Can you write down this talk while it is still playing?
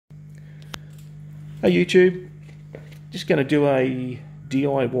Hey YouTube, just going to do a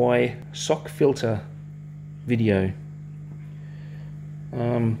DIY sock filter video. I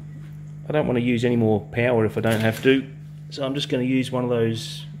don't want to use any more power if I don't have to, so I'm just going to use one of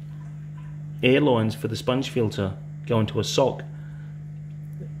those air lines for the sponge filter, go into a sock.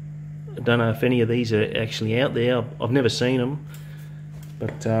 I don't know if any of these are actually out there. I've never seen them,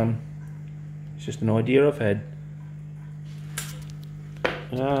 but it's just an idea I've had.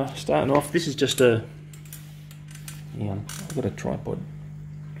 Starting off, this is just a, yeah, I've got a tripod.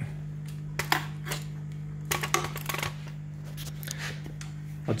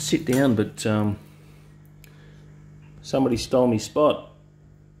 I'd sit down, but somebody stole my spot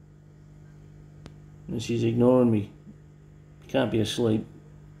and she's ignoring me. You can't be asleep.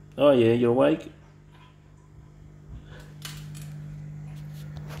 Oh yeah, you're awake?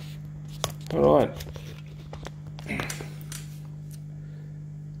 Alright.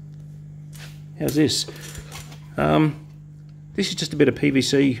 How's this? This is just a bit of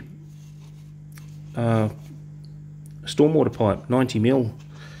PVC stormwater pipe, 90mm.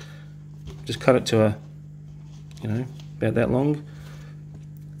 Just cut it to a, you know, about that long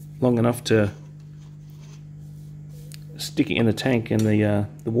enough to stick it in the tank, and the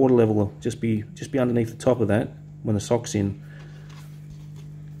water level will just be underneath the top of that when the sock's in.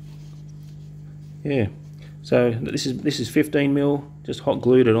 Yeah. So this is 15mm, just hot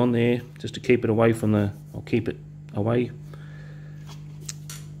glued it on there just to keep it away from the, I'll keep it away.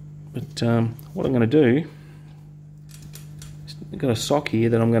 But what I'm going to do, I've got a sock here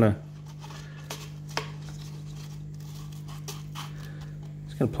that I'm going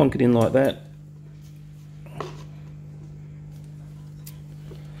to plonk it in like that.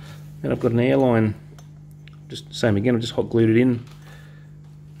 Then I've got an air line, just same again, I've just hot glued it in.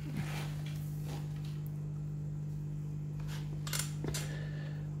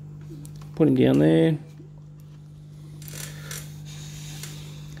 Put him down there.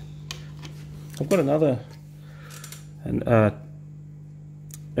 I've got another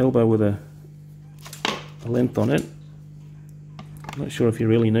elbow with a length on it. I'm not sure if you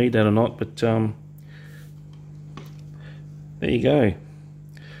really need that or not, but there you go.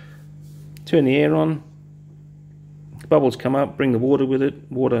 Turn the air on. Bubbles come up, bring the water with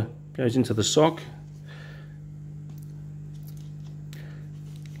it. Water goes into the sock.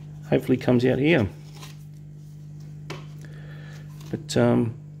 Hopefully comes out here. But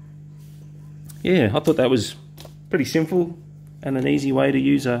yeah, I thought that was pretty simple and an easy way to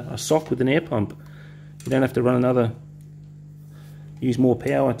use a sock with an air pump. You don't have to use more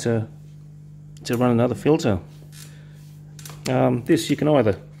power to run another filter. This, you can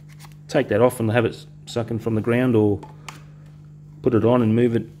either take that off and have it sucking from the ground, or put it on and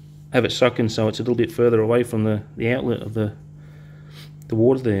move it, have it sucking so it's a little bit further away from the outlet of the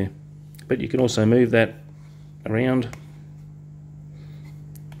water there. But you can also move that around,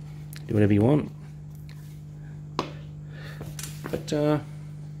 do whatever you want. But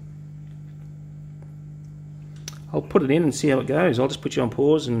I'll put it in and see how it goes. I'll just put you on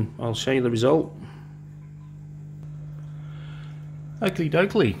pause and I'll show you the result. Oakley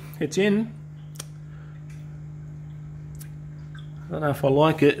dokley, it's in. I don't know if I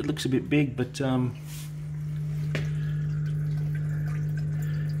like it. It looks a bit big, but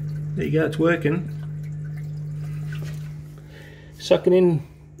there you go, it's working. Sucking in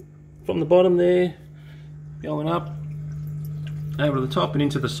from the bottom there, going up over to the top and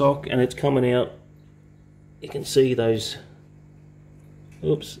into the sock, and it's coming out. You can see those,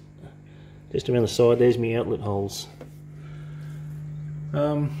 oops, just around the side, there's my outlet holes.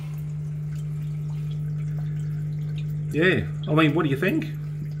 Yeah, I mean, what do you think?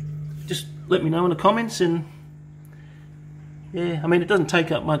 Just let me know in the comments. And yeah, I mean, it doesn't take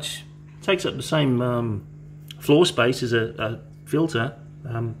up much, it takes up the same floor space as a filter,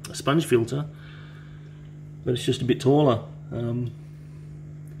 a sponge filter, but it's just a bit taller.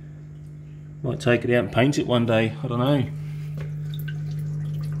 Might take it out and paint it one day, I don't know.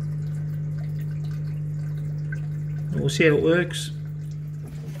 We'll see how it works.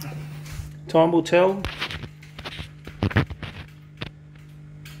 Time will tell.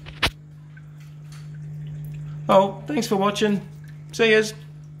 Oh, thanks for watching. See yous.